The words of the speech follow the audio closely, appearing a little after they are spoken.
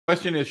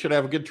question is, should I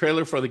have a good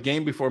trailer for the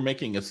game before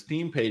making a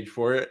Steam page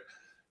for it?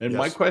 And Yes.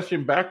 my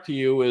question back to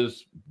you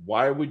is,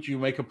 why would you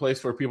make a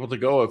place for people to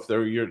go if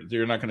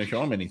you're not going to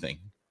show them anything?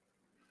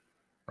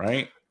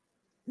 Right?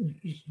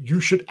 You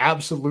should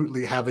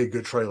absolutely have a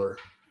good trailer,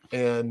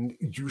 and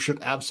you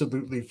should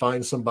absolutely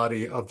find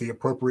somebody of the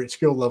appropriate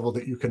skill level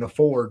that you can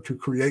afford to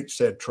create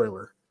said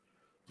trailer.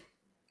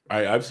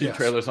 I've seen Yes.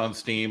 trailers on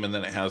Steam, and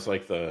then it has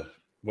like the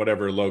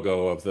whatever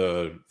logo of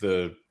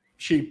the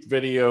cheap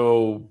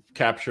video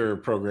capture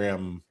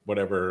program,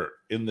 whatever,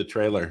 in the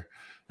trailer,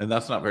 and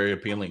that's not very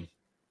appealing.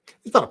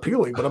 It's not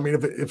appealing, but I mean,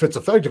 if it's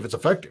effective, it's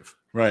effective,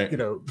 right? You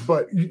know,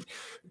 but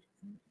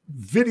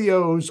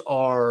videos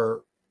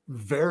are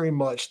very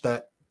much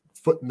that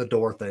foot in the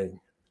door thing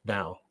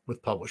now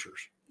with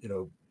publishers. You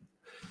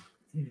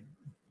know,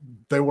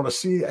 they want to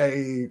see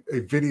a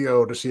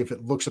video to see if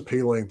it looks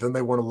appealing. Then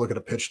they want to look at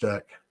a pitch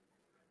deck,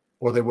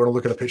 or they want to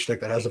look at a pitch deck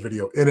that has a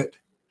video in it,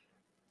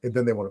 and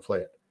then they want to play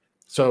it.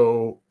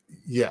 So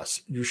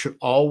yes, you should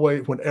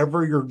always,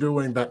 whenever you're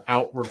doing that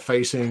outward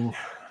facing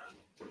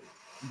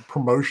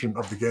promotion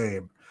of the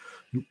game,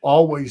 you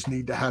always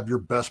need to have your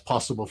best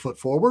possible foot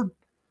forward.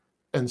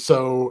 And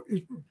so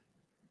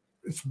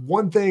it's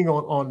one thing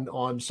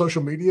on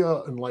social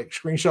media and like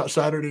Screenshot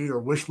Saturday or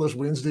Wishlist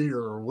Wednesday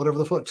or whatever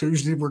the fuck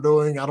Tuesday we're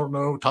doing. I don't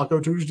know, Taco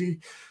Tuesday.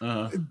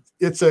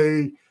 It's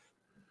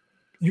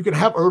you can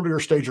have earlier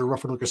stage or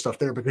rougher looking stuff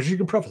there because you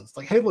can preface it's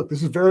like, hey, look,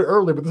 this is very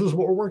early, but this is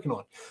what we're working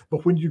on.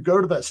 But when you go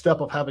to that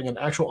step of having an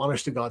actual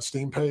honest to God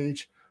Steam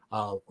page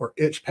or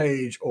itch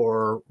page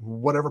or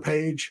whatever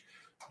page,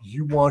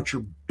 you want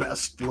your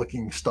best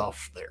looking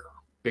stuff there,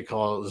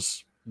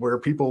 because where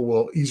people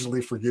will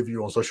easily forgive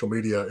you on social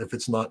media if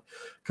it's not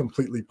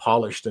completely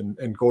polished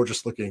and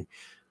gorgeous looking,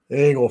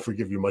 they ain't gonna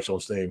forgive you much on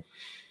Steam.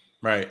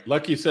 Right.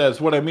 Lucky says,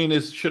 what I mean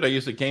is, should I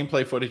use the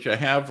gameplay footage I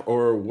have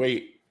or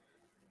wait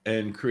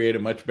and create a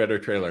much better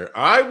trailer?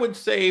 I would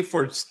say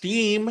for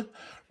Steam,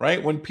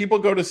 right? When people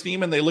go to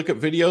Steam and they look at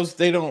videos,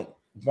 they don't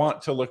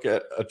want to look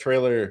at a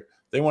trailer.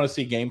 They want to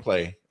see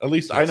gameplay. At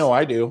least yes. I know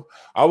I do.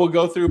 I will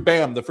go through,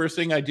 bam, the first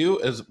thing I do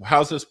is,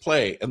 how's this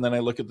play? And then I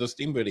look at the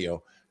Steam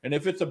video. And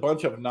if it's a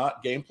bunch of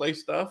not gameplay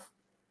stuff,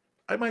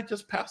 I might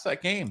just pass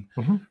that game,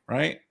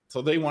 right?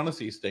 So they want to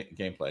see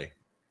gameplay.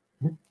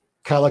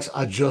 Calyx,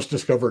 I just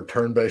discovered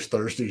Turn-Based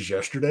Thursdays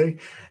yesterday,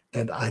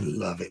 and I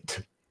love it.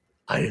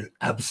 I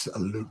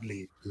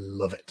absolutely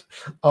love it.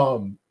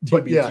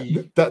 But yeah,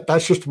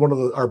 that's just one of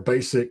our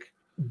basic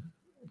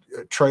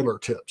trailer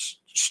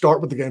tips.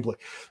 Start with the gameplay.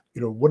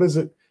 You know, what is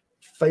it?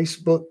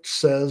 Facebook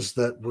says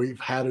that we've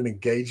had an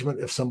engagement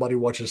if somebody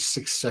watches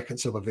 6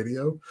 seconds of a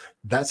video.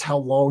 That's how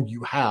long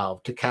you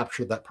have to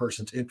capture that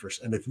person's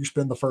interest. And if you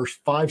spend the first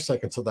 5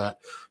 seconds of that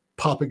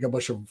popping a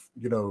bunch of,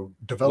 you know,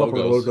 developer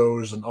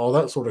logos and all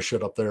that sort of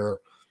shit up there,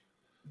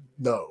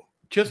 no.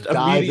 Just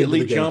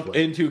immediately jump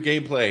into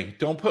gameplay.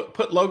 Don't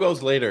put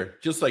logos later.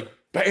 Just like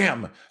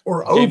bam.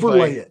 Or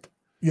overlay it.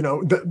 You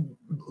know,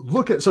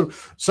 look at, so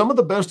some of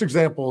the best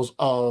examples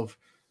of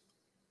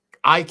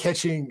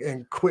eye-catching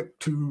and quick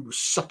to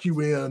suck you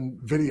in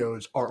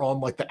videos are on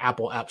like the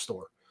Apple App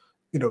Store.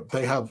 You know,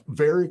 they have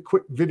very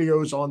quick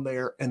videos on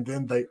there, and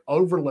then they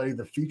overlay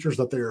the features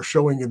that they are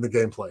showing in the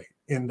gameplay.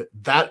 And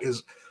that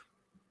is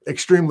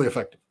extremely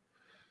effective.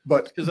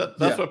 But because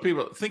that's what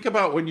people think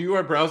about when you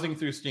are browsing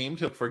through Steam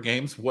for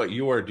games, what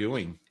you are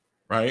doing,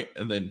 right?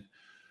 And then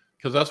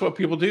because that's what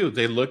people do.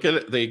 They look at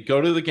it, they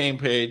go to the game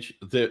page.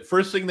 The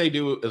first thing they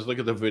do is look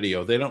at the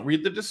video. They don't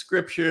read the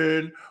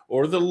description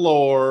or the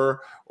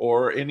lore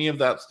or any of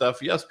that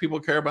stuff. Yes, people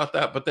care about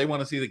that, but they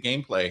want to see the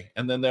gameplay.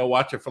 And then they'll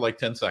watch it for like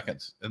 10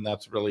 seconds. And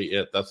that's really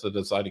it. That's the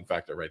deciding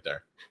factor right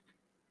there.